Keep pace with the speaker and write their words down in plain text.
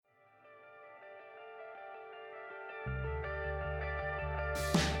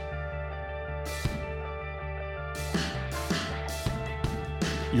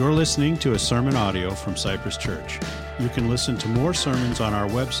You're listening to a sermon audio from Cypress Church. You can listen to more sermons on our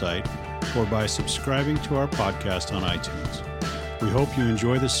website or by subscribing to our podcast on iTunes. We hope you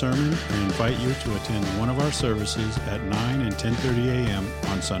enjoy the sermon and invite you to attend one of our services at 9 and 10:30 a.m.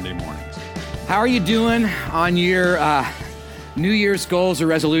 on Sunday mornings. How are you doing on your New Year's goals or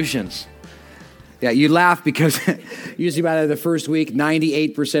resolutions? Yeah, you laugh because usually by the first week,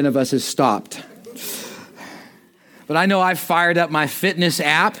 98% of us has stopped. But I know I've fired up my fitness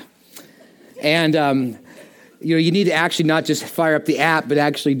app, and you need to actually not just fire up the app, but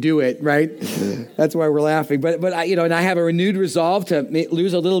actually do it, right? That's why we're laughing. But and I have a renewed resolve to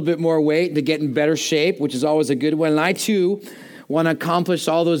lose a little bit more weight, to get in better shape, which is always a good one. And I too want to accomplish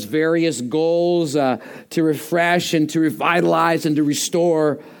all those various goals to refresh and to revitalize and to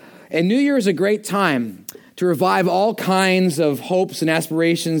restore. And New Year is a great time to revive all kinds of hopes and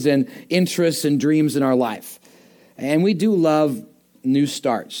aspirations and interests and dreams in our life. And we do love new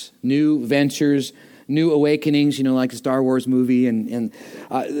starts, new ventures, new awakenings, like the Star Wars movie. And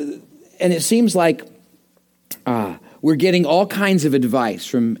it seems like we're getting all kinds of advice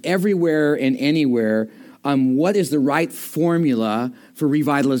from everywhere and anywhere on what is the right formula for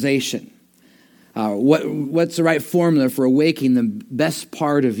revitalization. What's the right formula for awakening the best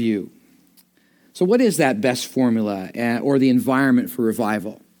part of you? So what is that best formula or the environment for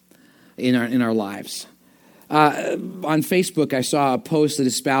revival in our lives? On Facebook, I saw a post that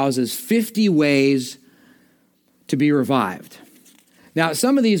espouses 50 ways to be revived. Now,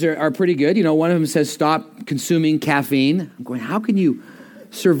 some of these are pretty good. One of them says stop consuming caffeine. I'm going, how can you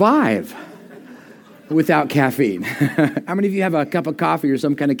survive without caffeine? How many of you have a cup of coffee or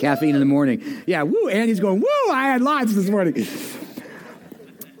some kind of caffeine in the morning? Yeah, woo, Andy's going, woo, I had lots this morning.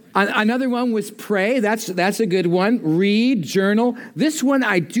 Another one was pray. That's a good one. Read, journal. This one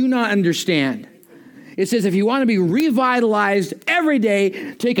I do not understand. It says if you want to be revitalized every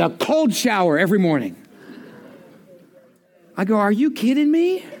day, take a cold shower every morning. I go, are you kidding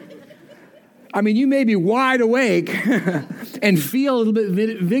me? I mean, you may be wide awake and feel a little bit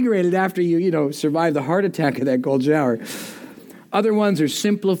invigorated after you survive the heart attack of that cold shower. Other ones are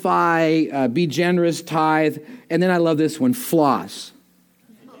simplify, be generous, tithe, and then I love this one, floss.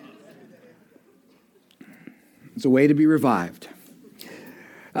 It's a way to be revived.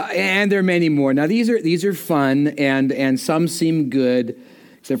 And there are many more. Now, these are fun, and some seem good,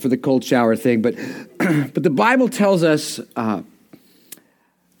 except for the cold shower thing. But the Bible tells us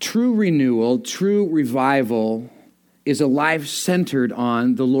true renewal, true revival is a life centered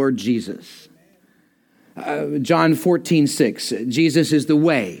on the Lord Jesus. John 14:6, Jesus is the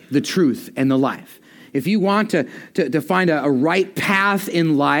way, the truth, and the life. If you want to find a right path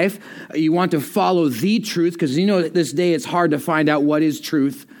in life, you want to follow the truth, because this day it's hard to find out what is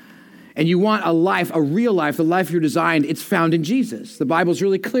truth, and you want a life, a real life, the life you're designed, it's found in Jesus. The Bible's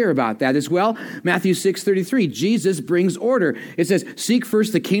really clear about that as well. Matthew 6:33, Jesus brings order. It says, seek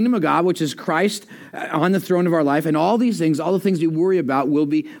first the kingdom of God, which is Christ on the throne of our life, and all these things, all the things we worry about will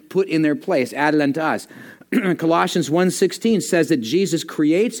be put in their place, added unto us. Colossians 1:16 says that Jesus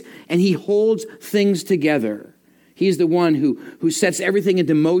creates and he holds things together. He's the one who sets everything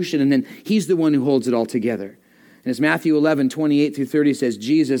into motion, and then he's the one who holds it all together. And as Matthew 11:28-30 says,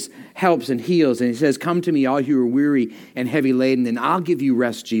 Jesus helps and heals, and he says, come to me, all you who are weary and heavy laden, and I'll give you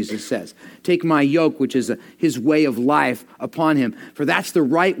rest, Jesus says. Take my yoke, which is his way of life, upon him, for that's the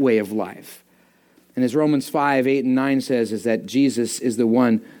right way of life. And as Romans 5:8-9 says, is that Jesus is the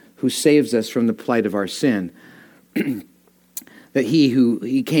one who saves us from the plight of our sin. That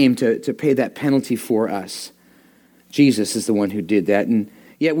he came to pay that penalty for us. Jesus is the one who did that. And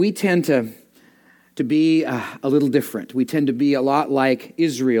yet we tend to be a little different. We tend to be a lot like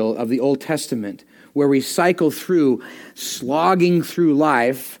Israel of the Old Testament, where we cycle through, slogging through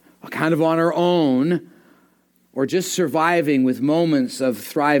life, kind of on our own, or just surviving with moments of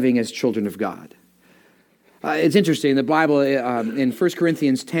thriving as children of God. It's interesting, the Bible in 1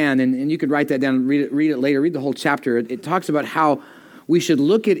 Corinthians 10, and you could write that down and read it later, read the whole chapter. It talks about how we should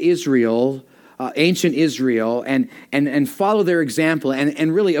look at Israel, ancient Israel, and follow their example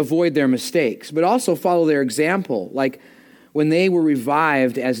and really avoid their mistakes, but also follow their example. Like when they were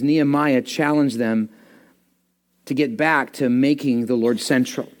revived, as Nehemiah challenged them to get back to making the Lord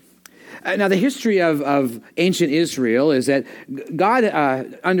central. Now, the history of ancient Israel is that God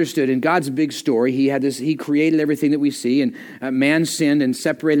understood in God's big story, he created everything that we see, and man sinned and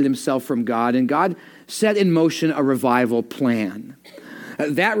separated himself from God, and God set in motion a revival plan.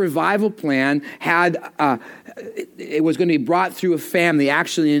 That revival plan it was going to be brought through a family,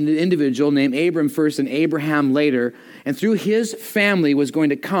 actually an individual named Abram first and Abraham later, and through his family was going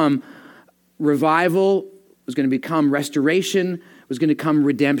to come revival, was going to become restoration, was going to come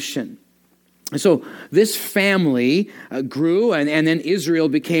redemption. And so this family grew, and then Israel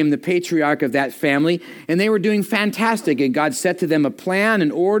became the patriarch of that family, and they were doing fantastic. And God set to them a plan,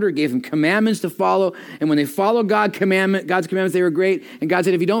 an order, gave them commandments to follow. And when they followed God's commandments, they were great. And God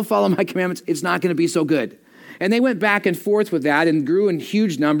said, if you don't follow my commandments, it's not going to be so good. And they went back and forth with that and grew in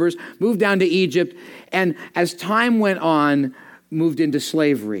huge numbers, moved down to Egypt, and as time went on, moved into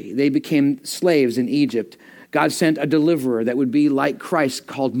slavery. They became slaves in Egypt. God sent a deliverer that would be like Christ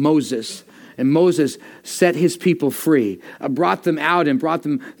called Moses. And Moses set his people free, brought them out and brought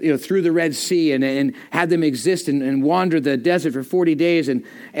them through the Red Sea and had them exist and wander the desert for 40 days and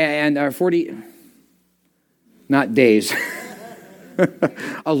 40, not days,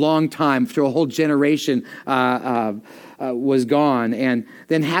 a long time, through a whole generation was gone, and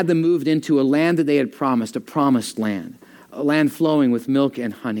then had them moved into a land that they had promised, a promised land, a land flowing with milk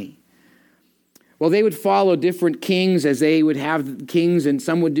and honey. Well, they would follow different kings as they would have kings, and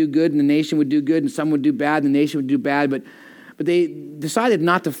some would do good and the nation would do good, and some would do bad and the nation would do bad, but they decided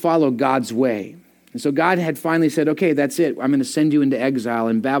not to follow God's way. And so God had finally said, okay, that's it. I'm going to send you into exile,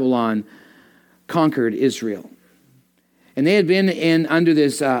 and Babylon conquered Israel. And they had been under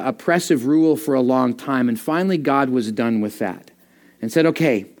this oppressive rule for a long time, and finally God was done with that and said,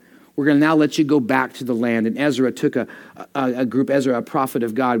 okay, we're going to now let you go back to the land. And Ezra took a group, Ezra, a prophet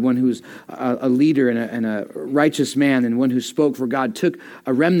of God, one who's a leader and a righteous man, and one who spoke for God, took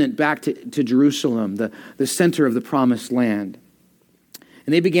a remnant back to Jerusalem, the center of the promised land.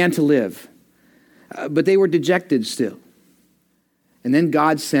 And they began to live. But they were dejected still. And then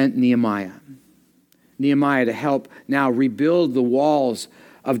God sent Nehemiah to help now rebuild the walls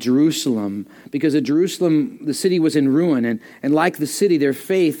of Jerusalem, because at Jerusalem, the city was in ruin, and like the city, their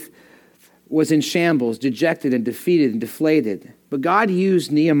faith was in shambles, dejected and defeated and deflated. But God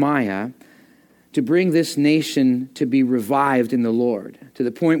used Nehemiah to bring this nation to be revived in the Lord, to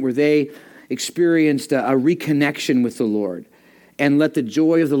the point where they experienced a reconnection with the Lord. And let the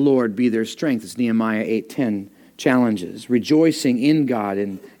joy of the Lord be their strength, as Nehemiah 8:10 challenges, rejoicing in God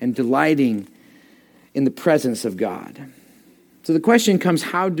and delighting in the presence of God. So the question comes,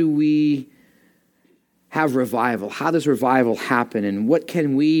 how do we have revival? How does revival happen? And what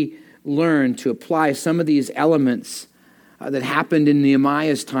can we learn to apply some of these elements that happened in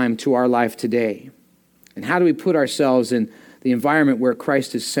Nehemiah's time to our life today? And how do we put ourselves in the environment where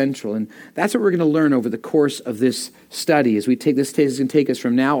Christ is central? And that's what we're going to learn over the course of this study as we take this. It's going to take us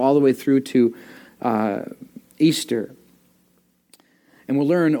from now all the way through to Easter. And we'll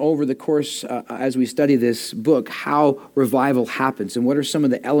learn over the course, as we study this book, how revival happens and what are some of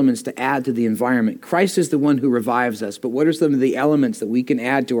the elements to add to the environment. Christ is the one who revives us, but what are some of the elements that we can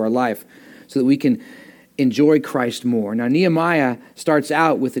add to our life so that we can enjoy Christ more? Now, Nehemiah starts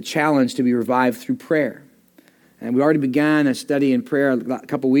out with a challenge to be revived through prayer. And we already began a study in prayer a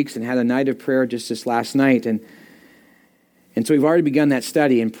couple weeks and had a night of prayer just this last night. And so we've already begun that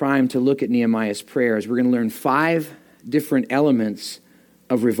study and primed to look at Nehemiah's prayers. We're going to learn 5 different elements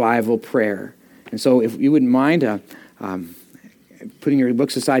of revival prayer. And so if you wouldn't mind putting your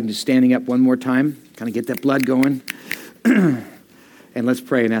books aside and just standing up one more time, kind of get that blood going. And let's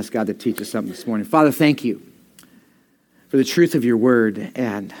pray and ask God to teach us something this morning. Father, thank you for the truth of your word.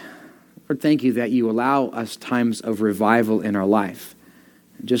 And Lord, thank you that you allow us times of revival in our life.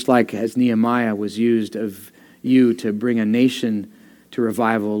 Just like as Nehemiah was used of you to bring a nation to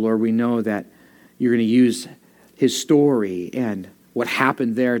revival, Lord, we know that you're going to use his story and what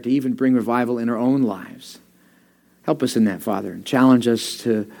happened there to even bring revival in our own lives. Help us in that, Father, and challenge us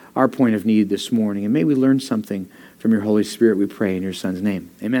to our point of need this morning. And may we learn something from your Holy Spirit, we pray in your Son's name.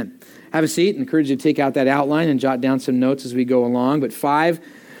 Amen. Have a seat. I encourage you to take out that outline and jot down some notes as we go along. But 5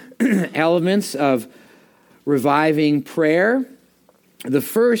 elements of reviving prayer. The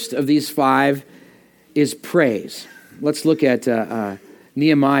first of these 5 is praise. Let's look at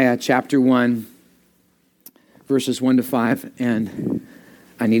Nehemiah chapter 1. Verses 1 to 5, and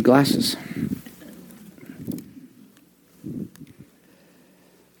I need glasses.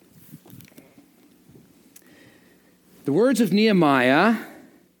 The words of Nehemiah,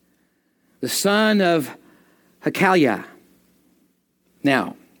 the son of Hakaliah.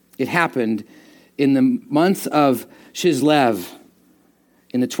 Now, it happened in the month of Chislev,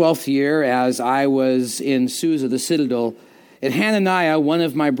 in the 12th year, as I was in Susa, the citadel, and Hananiah, one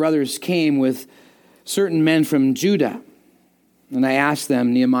of my brothers, came with certain men from Judah. And I asked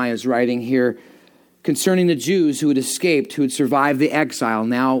them, Nehemiah is writing here, concerning the Jews who had escaped, who had survived the exile,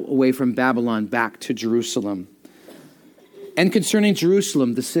 now away from Babylon back to Jerusalem. And concerning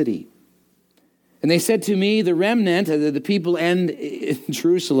Jerusalem, the city. And they said to me, the remnant, the people in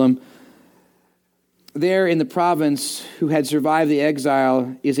Jerusalem, there in the province who had survived the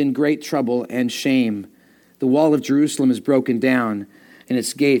exile is in great trouble and shame. The wall of Jerusalem is broken down, and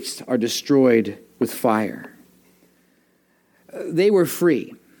its gates are destroyed with fire. They were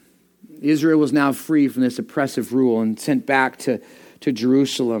free. Israel was now free from this oppressive rule and sent back to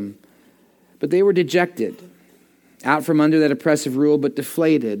Jerusalem. But they were dejected, out from under that oppressive rule, but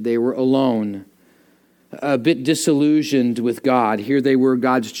deflated. They were alone, a bit disillusioned with God. Here they were,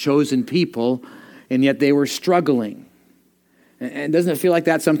 God's chosen people, and yet they were struggling. And doesn't it feel like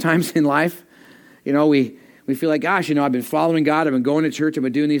that sometimes in life? You know, we feel like, gosh, you know, I've been following God, I've been going to church, I've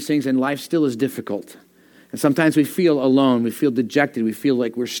been doing these things, and life still is difficult. And sometimes we feel alone, we feel dejected, we feel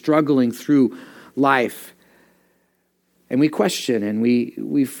like we're struggling through life. And we question and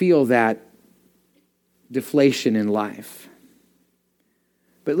we feel that deflation in life.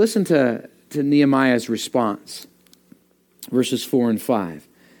 But listen to Nehemiah's response, verses 4 and 5.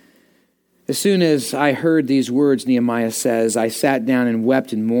 As soon as I heard these words, Nehemiah says, I sat down and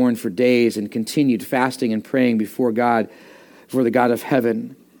wept and mourned for days and continued fasting and praying before God, for the God of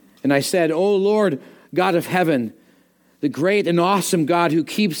heaven. And I said, O Lord, God of heaven, the great and awesome God who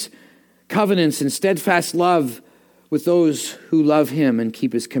keeps covenants and steadfast love with those who love him and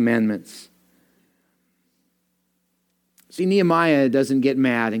keep his commandments. See, Nehemiah doesn't get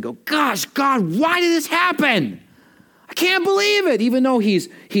mad and go, gosh, God, why did this happen? I can't believe it. Even though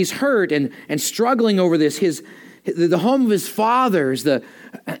he's hurt and struggling over this, the home of his fathers, the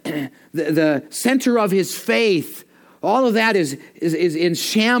center of his faith, all of that is in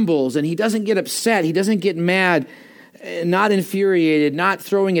shambles, and he doesn't get upset. He doesn't get mad, not infuriated, not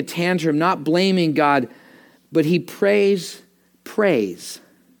throwing a tantrum, not blaming God, but he prays.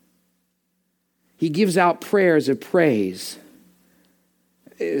 He gives out prayers of praise.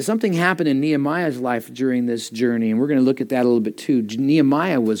 Something happened in Nehemiah's life during this journey, and we're going to look at that a little bit too.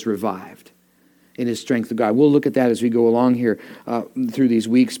 Nehemiah was revived in his strength of God. We'll look at that as we go along here through these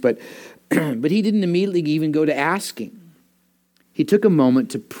weeks, but he didn't immediately even go to asking. He took a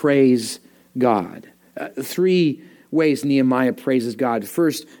moment to praise God. 3 ways Nehemiah praises God.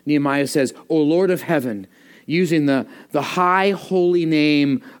 First, Nehemiah says, O Lord of heaven, using the high holy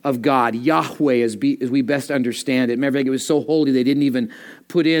name of God, Yahweh, as we best understand it. Remember, it was so holy they didn't even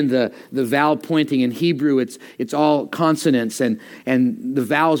put in the vowel pointing. In Hebrew, it's all consonants, and the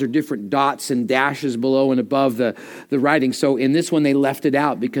vowels are different dots and dashes below and above the writing. So in this one, they left it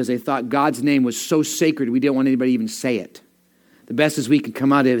out because they thought God's name was so sacred, we didn't want anybody to even say it. The best as we can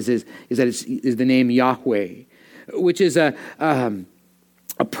come out of it is that it's the name Yahweh, which is a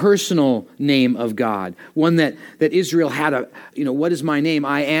personal name of God, one that Israel had what is my name?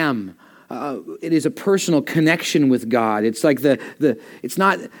 I am. It is a personal connection with God. It's like it's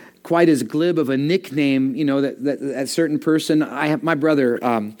not quite as glib of a nickname, that a certain person. I have my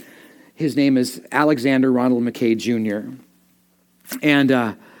brother, his name is Alexander Ronald McKay Jr.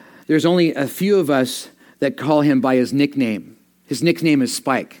 And there's only a few of us that call him by his nickname. His nickname is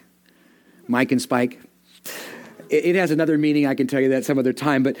Spike. Mike and Spike. It has another meaning. I can tell you that some other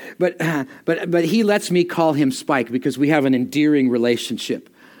time. But he lets me call him Spike because we have an endearing relationship.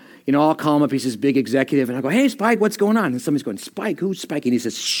 I'll call him up. He's this big executive, and I go, "Hey, Spike, what's going on?" And somebody's going, "Spike, who's Spike?" And he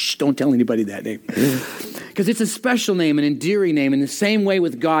says, "Shh, don't tell anybody that name," because it's a special name, an endearing name. In the same way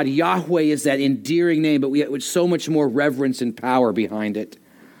with God, Yahweh is that endearing name, but with so much more reverence and power behind it.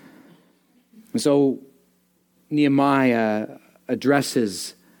 And so Nehemiah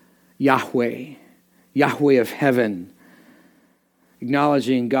addresses Yahweh of heaven,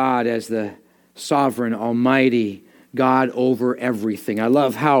 acknowledging God as the sovereign, almighty God over everything. I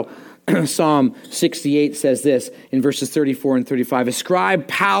love how Psalm 68 says this in verses 34 and 35. Ascribe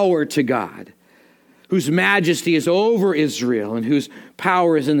power to God, whose majesty is over Israel and whose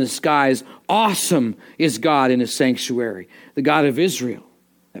power is in the skies. Awesome is God in his sanctuary, the God of Israel.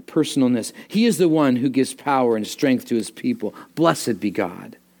 That personalness. He is the one who gives power and strength to his people. Blessed be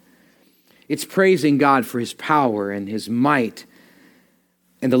God. It's praising God for his power and his might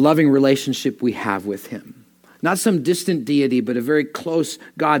and the loving relationship we have with him. Not some distant deity, but a very close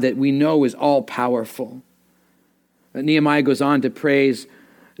God that we know is all-powerful. Nehemiah goes on to praise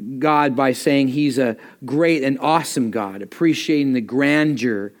God by saying he's a great and awesome God, appreciating the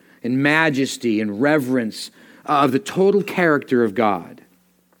grandeur and majesty and reverence of the total character of God.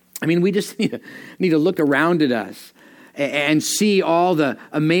 I mean, we just need to look around at us and see all the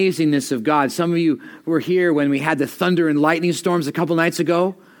amazingness of God. Some of you were here when we had the thunder and lightning storms a couple nights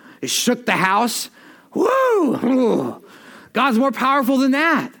ago. It shook the house. Woo! God's more powerful than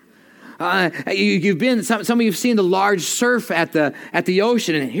that. You've been some of you've seen the large surf at the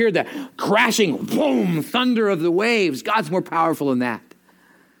ocean and hear the crashing boom thunder of the waves. God's more powerful than that.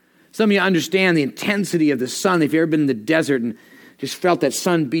 Some of you understand the intensity of the sun. If you've ever been in the desert and just felt that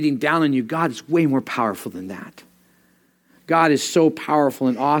sun beating down on you, God is way more powerful than that. God is so powerful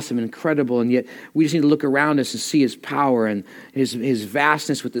and awesome and incredible, and yet we just need to look around us and see his power and his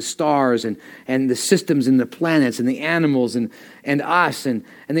vastness with the stars and the systems and the planets and the animals and us. And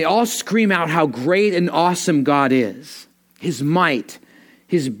they all scream out how great and awesome God is. His might,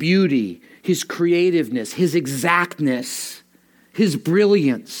 his beauty, his creativeness, his exactness, his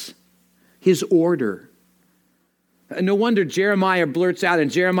brilliance, his order. No wonder Jeremiah blurts out in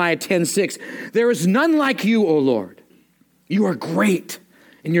Jeremiah 10:6, "There is none like you, O Lord. You are great,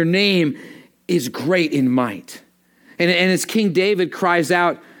 and your name is great in might." And as King David cries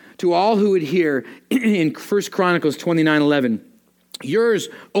out to all who would hear in 1 Chronicles 29:11, "Yours,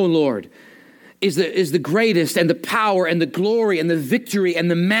 O Lord, is the greatest and the power and the glory and the victory and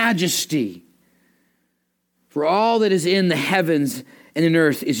the majesty. For all that is in the heavens and in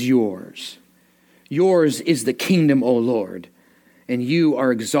earth is yours. Yours is the kingdom, O Lord, and you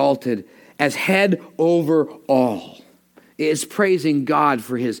are exalted as head over all." It's praising God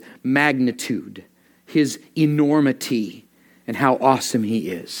for his magnitude, his enormity, and how awesome he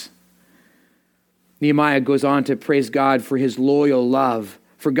is. Nehemiah goes on to praise God for his loyal love,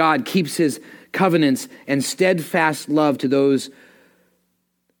 for God keeps his covenants and steadfast love to those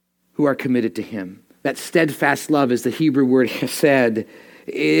who are committed to him. That steadfast love is the Hebrew word hesed.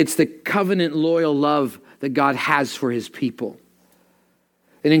 It's the covenant loyal love that God has for his people.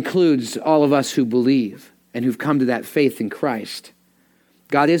 It includes all of us who believe and who've come to that faith in Christ.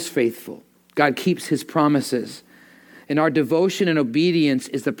 God is faithful. God keeps his promises. And our devotion and obedience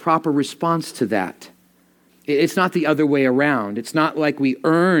is the proper response to that. It's not the other way around. It's not like we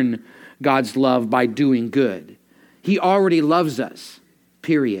earn God's love by doing good. He already loves us,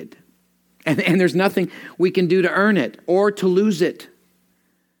 period. And there's nothing we can do to earn it or to lose it.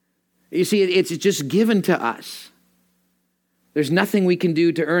 You see, it's just given to us. There's nothing we can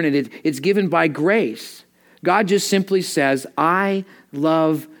do to earn it. It's given by grace. God just simply says, "I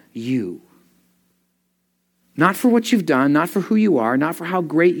love you." Not for what you've done, not for who you are, not for how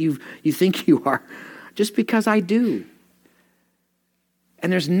great you think you are, just because I do.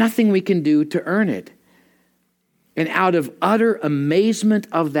 And there's nothing we can do to earn it. And out of utter amazement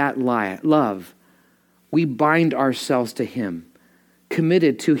of that love, we bind ourselves to him,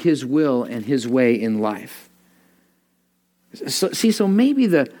 committed to his will and his way in life. So maybe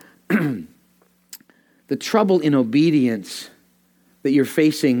the trouble in obedience that you're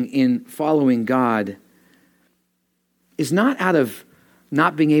facing in following God is not out of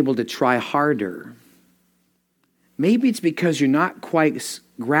not being able to try harder. Maybe it's because you're not quite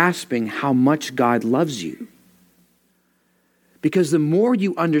grasping how much God loves you. Because the more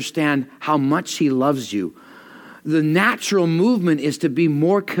you understand how much he loves you, the natural movement is to be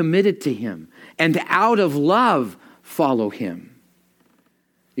more committed to him and to, out of love, follow him.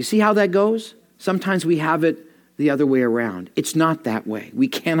 You see how that goes? Sometimes we have it the other way around. It's not that way. We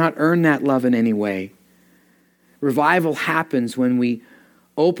cannot earn that love in any way. Revival happens when we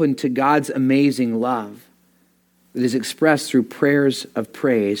open to God's amazing love that is expressed through prayers of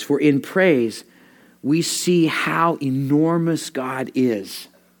praise. For in praise, we see how enormous God is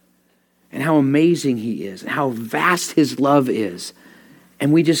and how amazing he is and how vast his love is.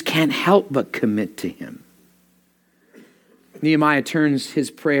 And we just can't help but commit to him. Nehemiah turns his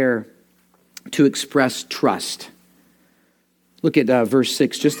prayer to express trust. Look at verse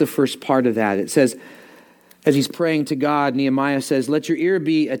 6, just the first part of that. It says, as he's praying to God, Nehemiah says, "Let your ear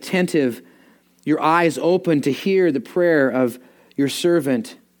be attentive, your eyes open to hear the prayer of your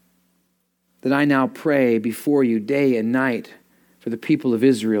servant that I now pray before you day and night for the people of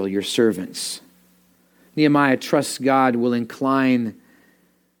Israel, your servants." Nehemiah trusts God will incline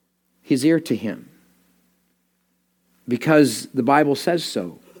his ear to him because the Bible says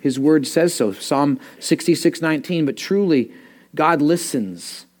so. His word says so. Psalm 66:19, "But truly God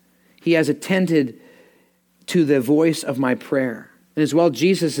listens. He has attended to the voice of my prayer." And as well,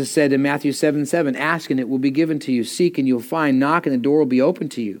 Jesus has said in Matthew 7:7, "Ask and it will be given to you. Seek and you'll find. Knock and the door will be open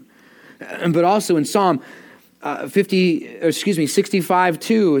to you." But also in Psalm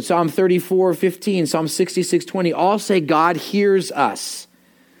 65:2, Psalm 34:15, Psalm 66:20, all say God hears us.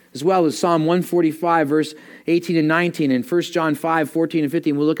 As well as Psalm 145, verse 18 and 19, and 1 John 5:14 and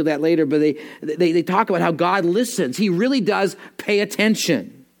 15. We'll look at that later, but they talk about how God listens. He really does pay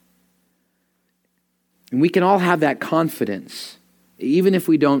attention. And we can all have that confidence, even if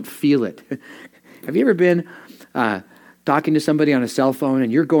we don't feel it. Have you ever been talking to somebody on a cell phone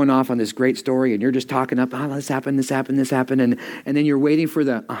and you're going off on this great story and you're just talking up, this happened, and then you're waiting for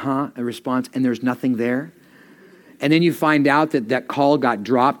the a response and there's nothing there? and then you find out that that call got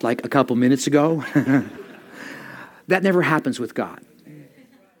dropped like a couple minutes ago. That never happens with God.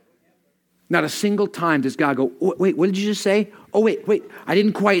 Not a single time does God go, oh, wait, what did you just say? Oh, wait, I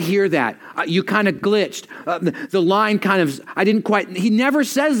didn't quite hear that. You kind of glitched. The line kind of, he never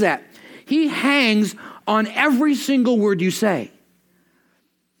says that. He hangs on every single word you say.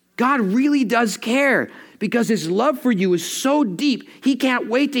 God really does care because his love for you is so deep, he can't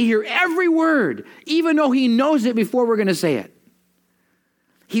wait to hear every word, even though he knows it before we're going to say it.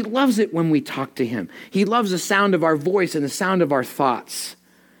 He loves it when we talk to him. He loves the sound of our voice and the sound of our thoughts.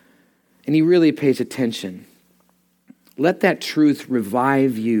 And he really pays attention. Let that truth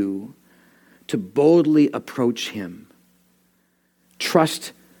revive you to boldly approach him.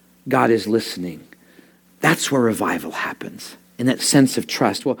 Trust God is listening. That's where revival happens, in that sense of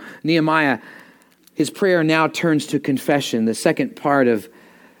trust. Well, Nehemiah, his prayer now turns to confession. The second part of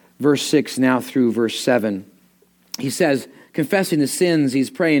verse 6 now through verse 7. He says, confessing the sins, he's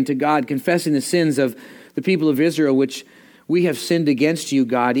praying to God, confessing the sins of the people of Israel, which we have sinned against you,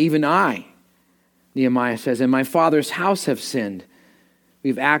 God, even I, Nehemiah says, and my father's house have sinned.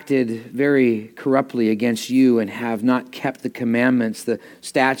 We've acted very corruptly against you and have not kept the commandments, the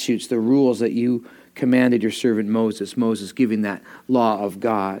statutes, the rules that you commanded your servant Moses giving that law of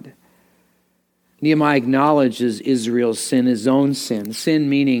God. Nehemiah acknowledges Israel's sin, his own sin. Sin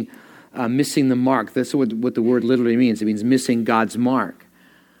meaning missing the mark. That's what the word literally means. It means missing God's mark.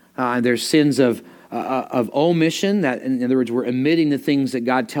 There's sins of omission, that in other words, we're omitting the things that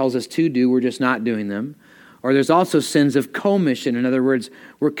God tells us to do, we're just not doing them. Or there's also sins of commission. In other words,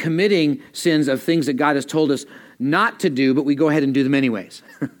 we're committing sins of things that God has told us not to do, but we go ahead and do them anyways.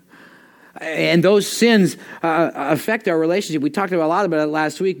 And those sins affect our relationship. We talked a lot about it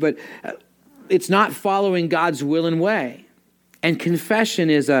last week, but it's not following God's will and way. And confession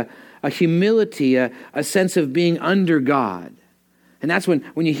is a humility, a sense of being under God. And that's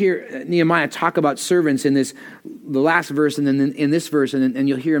when you hear Nehemiah talk about servants in the last verse and then in this verse, and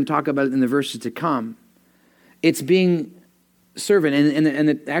you'll hear him talk about it in the verses to come. It's being servant.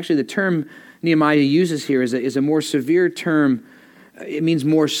 And actually the term Nehemiah uses here is a more severe term. It means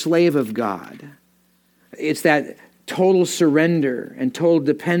more slave of God. It's that total surrender and total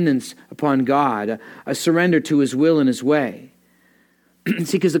dependence upon God, a surrender to his will and his way.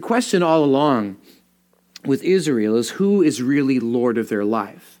 See, because the question all along with Israel is who is really Lord of their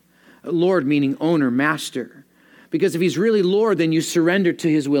life? Lord meaning owner, master. Because if he's really Lord, then you surrender to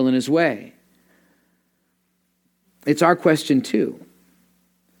his will and his way. It's our question too.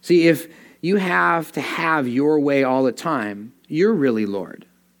 See, if you have to have your way all the time, you're really Lord.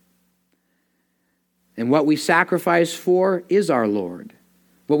 And what we sacrifice for is our Lord.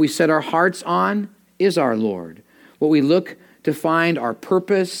 What we set our hearts on is our Lord. What we look to find our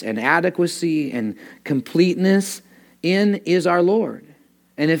purpose and adequacy and completeness in is our Lord.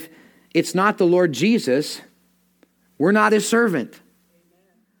 And if it's not the Lord Jesus, we're not his servant.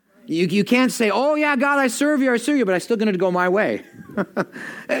 You can't say, oh yeah, God, I serve you, but I'm still going to go my way.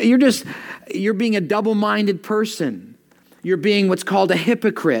 You're being a double-minded person. You're being what's called a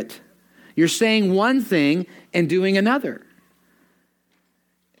hypocrite. You're saying one thing and doing another.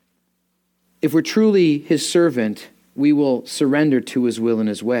 If we're truly his servant, we will surrender to his will and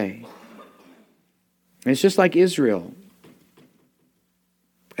his way. And it's just like Israel.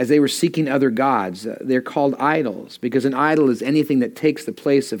 As they were seeking other gods, they're called idols, because an idol is anything that takes the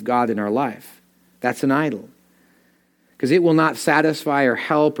place of God in our life. That's an idol. Because it will not satisfy or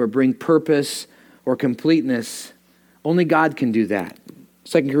help or bring purpose or completeness. Only God can do that.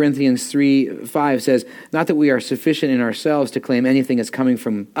 2 Corinthians 3:5 says, not that we are sufficient in ourselves to claim anything as coming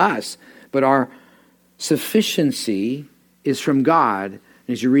from us, but our sufficiency is from God. And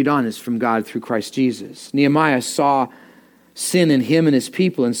as you read on, it's from God through Christ Jesus. Nehemiah saw sin in him and his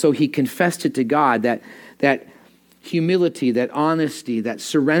people, and so he confessed it to God, that humility, that honesty, that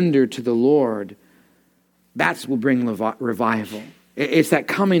surrender to the Lord. That's what will bring revival. It's that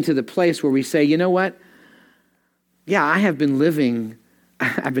coming to the place where we say, you know what? Yeah, I've been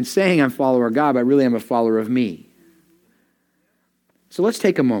saying I'm a follower of God, but really I'm a follower of me. So let's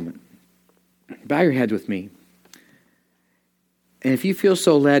take a moment. Bow your head with me. And if you feel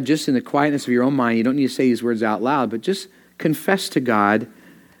so led, just in the quietness of your own mind, you don't need to say these words out loud, but just confess to God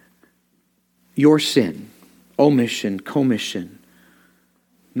your sin, omission, commission,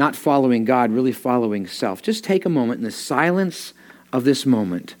 not following God, really following self. Just take a moment in the silence of this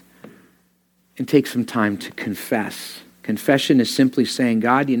moment and take some time to confess. Confession is simply saying,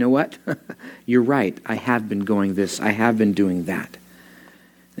 God, you know what? You're right. I have been going this. I have been doing that.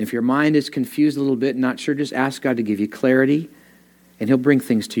 And if your mind is confused a little bit, not sure, just ask God to give you clarity, and he'll bring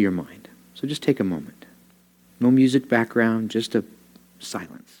things to your mind. So just take a moment. No music background, just a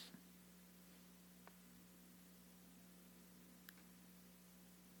silence.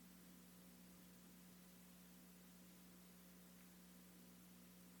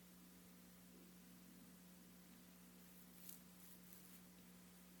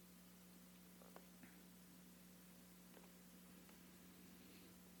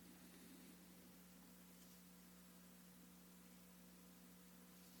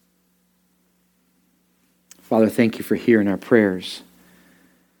 Father, thank you for hearing our prayers.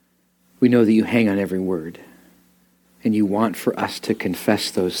 We know that you hang on every word, and you want for us to confess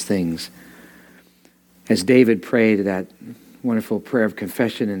those things. As David prayed that wonderful prayer of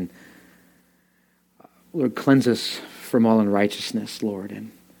confession, and Lord, cleanse us from all unrighteousness, Lord,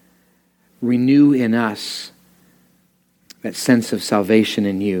 and renew in us that sense of salvation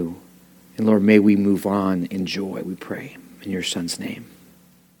in you. And Lord, may we move on in joy, we pray, in your Son's name.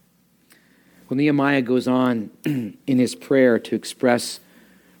 Well, Nehemiah goes on in his prayer to express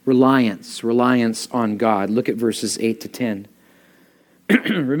reliance on God. Look at verses 8 to 10.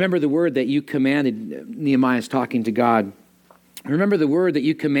 Remember the word that you commanded, Nehemiah is talking to God. Remember the word that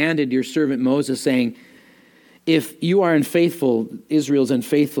you commanded your servant Moses, saying, if you are unfaithful, Israel's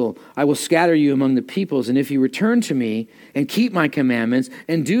unfaithful, I will scatter you among the peoples. And if you return to me and keep my commandments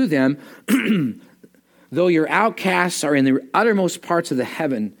and do them, though your outcasts are in the uttermost parts of the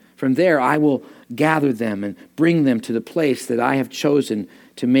heaven, from there I will gather them and bring them to the place that I have chosen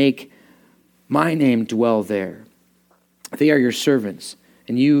to make my name dwell there. They are your servants,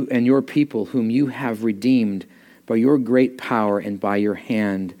 and you and your people whom you have redeemed by your great power and by your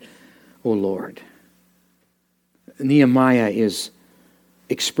hand, O Lord. Nehemiah is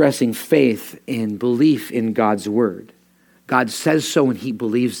expressing faith and belief in God's word. God says so and he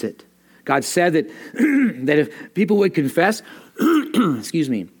believes it. God said that, that if people would confess,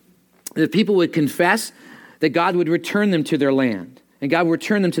 that if people would confess, that God would return them to their land, and God would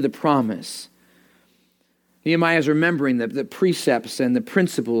return them to the promise. Nehemiah is remembering the precepts and the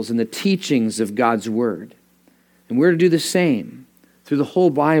principles and the teachings of God's word. And we're to do the same through the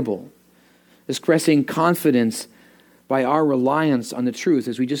whole Bible, expressing confidence by our reliance on the truth,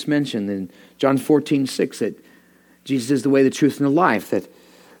 as we just mentioned in John 14:6, that Jesus is the way, the truth, and the life, that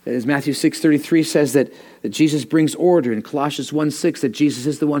as Matthew 6:33 says that Jesus brings order, and Colossians 1:6 that Jesus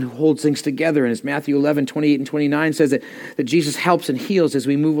is the one who holds things together, and as Matthew 11:28 and 29 says that Jesus helps and heals as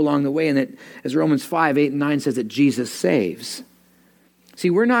we move along the way, and that as Romans 5:8 and 9 says that Jesus saves. See,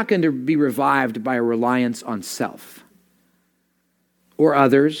 we're not going to be revived by a reliance on self or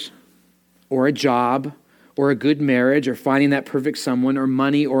others or a job or a good marriage or finding that perfect someone or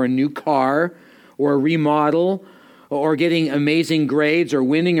money or a new car or a remodel or getting amazing grades, or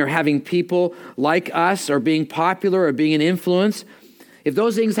winning, or having people like us, or being popular, or being an influence. If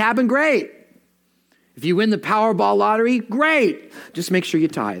those things happen, great. If you win the Powerball lottery, great. Just make sure you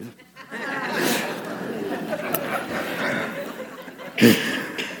tithe.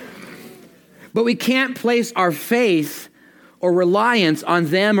 But we can't place our faith or reliance on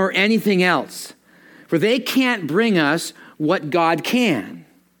them or anything else, for they can't bring us what God can.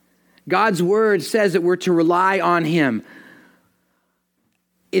 God's word says that we're to rely on him.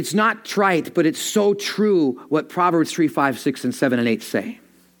 It's not trite, but it's so true what Proverbs 3, 5, 6, and 7, and 8 say.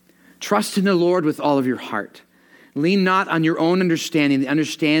 Trust in the Lord with all of your heart. Lean not on your own understanding, the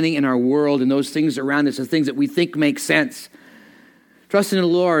understanding in our world and those things around us, the things that we think make sense. Trust in the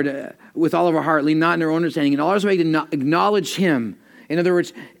Lord with all of our heart. Lean not on our own understanding. In all our ways to acknowledge him. In other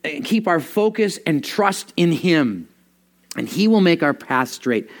words, keep our focus and trust in him. And he will make our path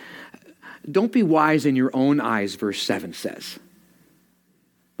straight. Don't be wise in your own eyes, verse 7 says.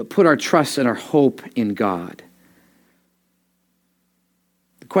 But put our trust and our hope in God.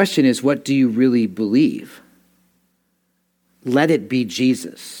 The question is, what do you really believe? Let it be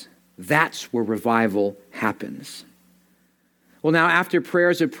Jesus. That's where revival happens. Well, now after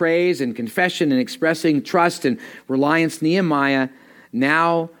prayers of praise and confession and expressing trust and reliance, Nehemiah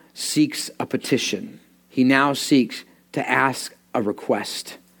now seeks a petition. He now seeks to ask a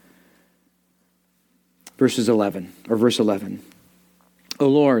request. Verse 11. O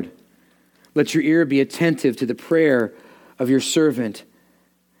Lord, let your ear be attentive to the prayer of your servant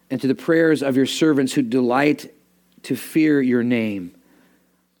and to the prayers of your servants who delight to fear your name.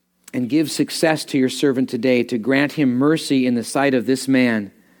 And give success to your servant today to grant him mercy in the sight of this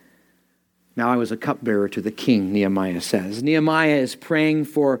man. Now I was a cupbearer to the king, Nehemiah says. Nehemiah is praying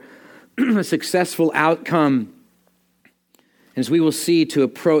for a successful outcome, as we will see, to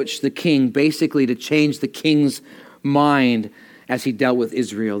approach the king, basically to change the king's mind as he dealt with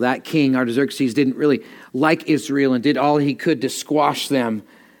Israel. That king, Artaxerxes, didn't really like Israel and did all he could to squash them.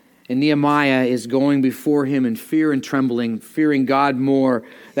 And Nehemiah is going before him in fear and trembling, fearing God more,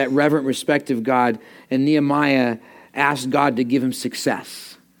 that reverent respect of God. And Nehemiah asked God to give him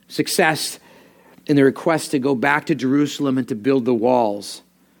success. Success in the request to go back to Jerusalem and to build the walls.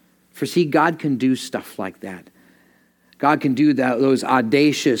 For see, God can do stuff like that. God can do those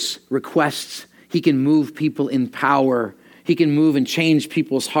audacious requests. He can move people in power. He can move and change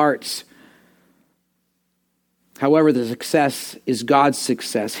people's hearts. However, the success is God's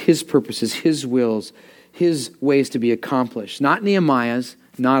success, His purposes, His wills, His ways to be accomplished. Not Nehemiah's,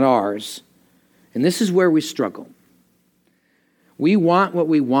 not ours. And this is where we struggle. We want what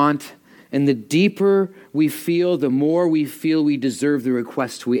we want, and the deeper we feel, the more we feel we deserve the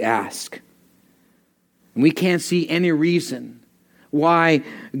request we ask. And we can't see any reason why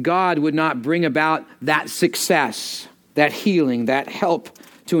God would not bring about that success, that healing, that help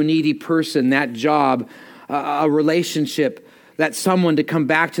to a needy person, that job, a relationship, that someone to come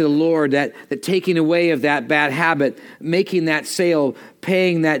back to the Lord, that taking away of that bad habit, making that sale,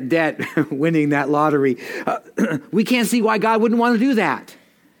 paying that debt, winning that lottery. We can't see why God wouldn't want to do that.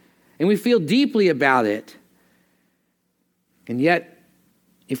 And we feel deeply about it. And yet,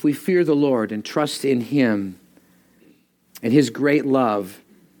 if we fear the Lord and trust in Him and His great love,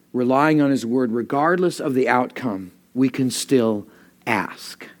 relying on His word, regardless of the outcome, we can still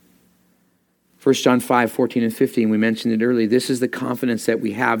ask. 1 John 5, 14 and 15, we mentioned it earlier. This is the confidence that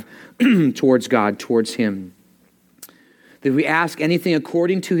we have towards God, towards Him. That if we ask anything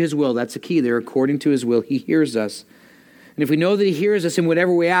according to His will, that's the key there, according to His will, He hears us. And if we know that He hears us in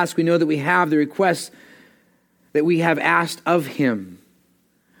whatever we ask, we know that we have the requests that we have asked of Him.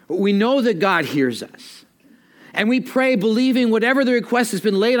 We know that God hears us. And we pray believing whatever the request has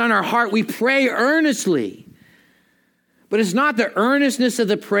been laid on our heart, we pray earnestly. But it's not the earnestness of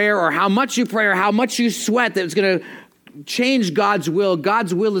the prayer or how much you pray or how much you sweat that's going to change God's will.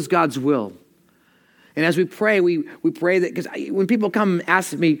 God's will is God's will. And as we pray, we pray that, because when people come and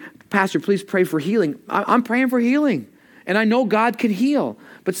ask me, Pastor, please pray for healing. I'm praying for healing. And I know God can heal,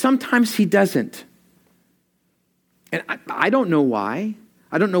 but sometimes He doesn't. And I don't know why.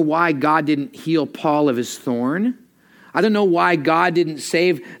 I don't know why God didn't heal Paul of his thorn. I don't know why God didn't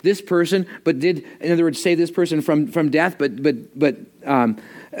save this person, but did, in other words, save this person from death, but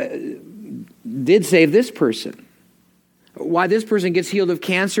did save this person. Why this person gets healed of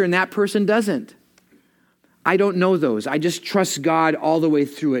cancer and that person doesn't. I don't know those. I just trust God all the way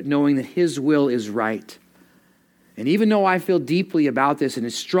through it, knowing that His will is right. And even though I feel deeply about this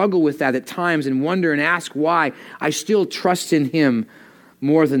and struggle with that at times and wonder and ask why, I still trust in Him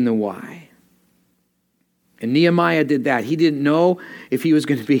more than the why. And Nehemiah did that. He didn't know if he was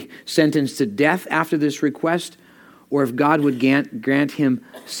going to be sentenced to death after this request or if God would grant him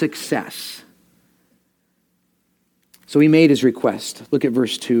success. So he made his request. Look at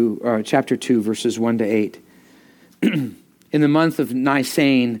chapter 2, verses 1 to 8. In the month of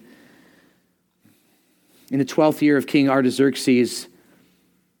Nisan, in the 12th year of King Artaxerxes,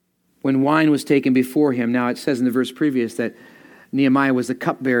 when wine was taken before him. Now it says in the verse previous that Nehemiah was the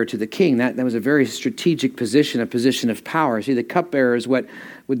cupbearer to the king. That was a very strategic position, a position of power. See, the cupbearer is what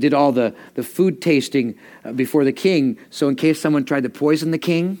did all the food tasting before the king. So in case someone tried to poison the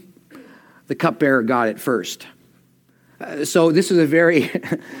king, the cupbearer got it first. So this is a very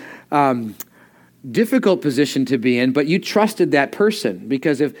difficult position to be in, but you trusted that person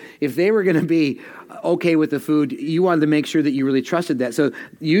because if they were going to be okay with the food, you wanted to make sure that you really trusted that. So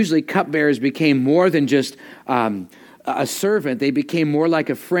usually cupbearers became more than just a servant. They became more like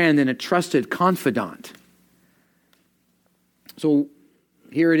a friend and a trusted confidant. So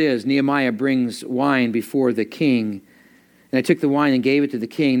here it is. Nehemiah brings wine before the king. And I took the wine and gave it to the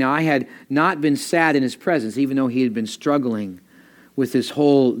king. Now I had not been sad in his presence, even though he had been struggling with this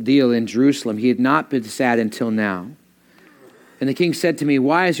whole deal in Jerusalem. He had not been sad until now. And the king said to me,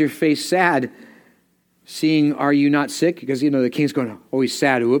 "Why is your face sad? Seeing, are you not sick?" Because, the king's going, "Oh, he's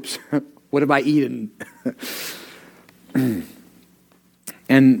sad. Oops. What have I eaten?"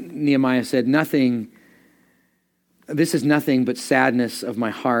 And Nehemiah said, "Nothing. This is nothing but sadness of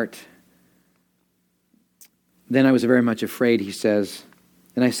my heart." Then I was very much afraid, he says.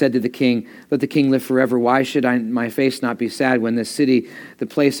 And I said to the king, "Let the king live forever. Why should my face not be sad when this city, the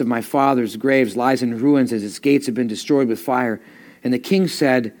place of my father's graves, lies in ruins as its gates have been destroyed with fire?" And the king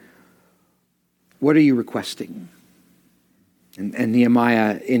said, "What are you requesting?" And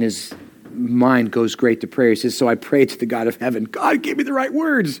Nehemiah, in his mind, goes great to prayer. He says, "So I prayed to the God of heaven. God, give me the right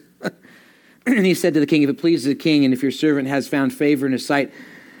words." And he said to the king, "If it pleases the king, and if your servant has found favor in his sight,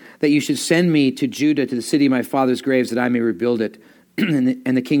 that you should send me to Judah, to the city of my father's graves, that I may rebuild it."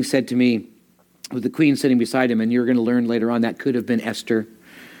 And the king said to me, with the queen sitting beside him, and you're going to learn later on that could have been Esther.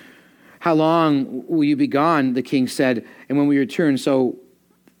 How long will you be gone? The king said, and when we return, so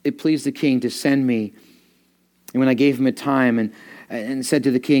it pleased the king to send me. And when I gave him a time and said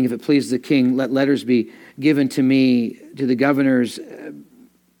to the king, if it pleases the king, let letters be given to me, to the governors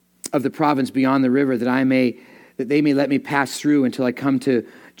of the province beyond the river, that they may let me pass through until I come to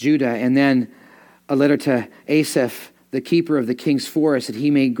Judah. And then a letter to Asaph, the keeper of the king's forest, that he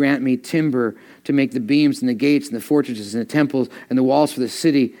may grant me timber to make the beams and the gates and the fortresses and the temples and the walls for the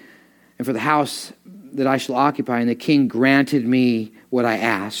city and for the house that I shall occupy. And the king granted me what I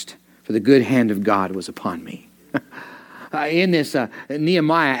asked, for the good hand of God was upon me. In this,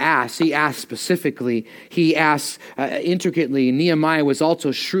 Nehemiah asks, he asked specifically, he asks intricately. Nehemiah was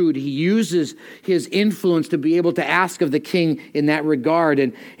also shrewd. He uses his influence to be able to ask of the king in that regard.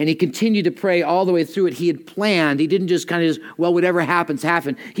 And he continued to pray all the way through it. He had planned. He didn't just kind of well, whatever happens,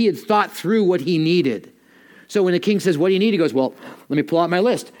 happen. He had thought through what he needed. So when the king says, what do you need? He goes, well, let me pull out my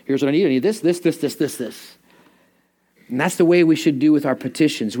list. Here's what I need. I need this. And that's the way we should do with our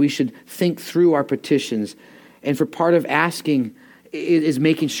petitions. We should think through our petitions. And for part of asking is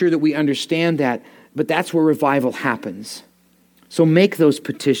making sure that we understand that. But that's where revival happens. So make those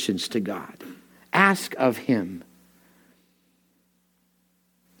petitions to God. Ask of him.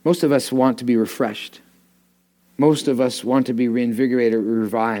 Most of us want to be refreshed. Most of us want to be reinvigorated or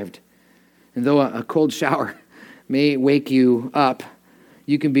revived. And though a cold shower may wake you up,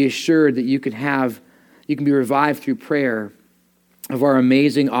 you can be assured that you can be revived through prayer of our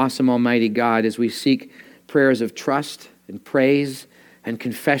amazing, awesome, almighty God as we seek prayers of trust and praise and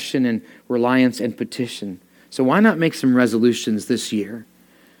confession and reliance and petition. So why not make some resolutions this year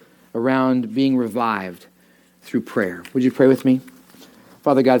around being revived through prayer? Would you pray with me?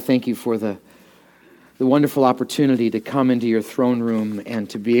 Father God, thank you for the wonderful opportunity to come into your throne room and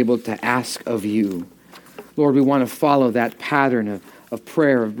to be able to ask of you. Lord, we want to follow that pattern of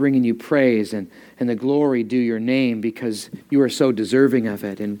prayer, of bringing you praise and the glory due your name because you are so deserving of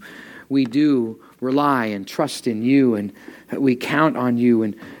it. And we do rely and trust in you, and we count on you,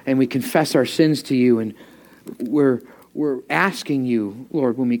 and we confess our sins to you, and we're asking you,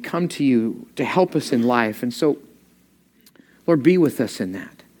 Lord, when we come to you to help us in life. And so, Lord, be with us in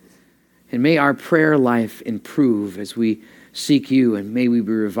that. And may our prayer life improve as we seek you, and may we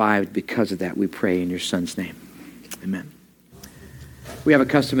be revived because of that, we pray in your Son's name. Amen. We have a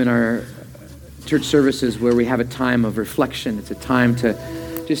custom in our church services where we have a time of reflection. It's a time to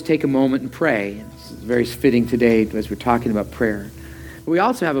just take a moment and pray. It's very fitting today as we're talking about prayer. But we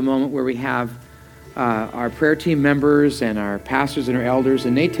also have a moment where we have our prayer team members and our pastors and our elders,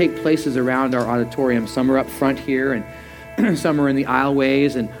 and they take places around our auditorium. Some are up front here, and some are in the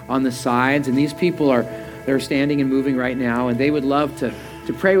aisleways and on the sides. And these people they're standing and moving right now, and they would love to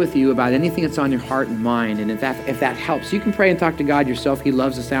pray with you about anything that's on your heart and mind. And if that helps, you can pray and talk to God yourself. He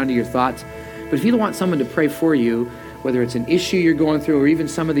loves the sound of your thoughts. But if you don't want someone to pray for you, whether it's an issue you're going through or even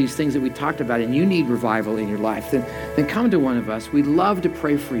some of these things that we talked about, and you need revival in your life, then come to one of us. We'd love to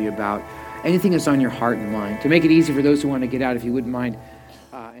pray for you about anything that's on your heart and mind. To make it easy for those who want to get out, if you wouldn't mind,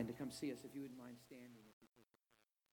 and to come see us, if you wouldn't mind.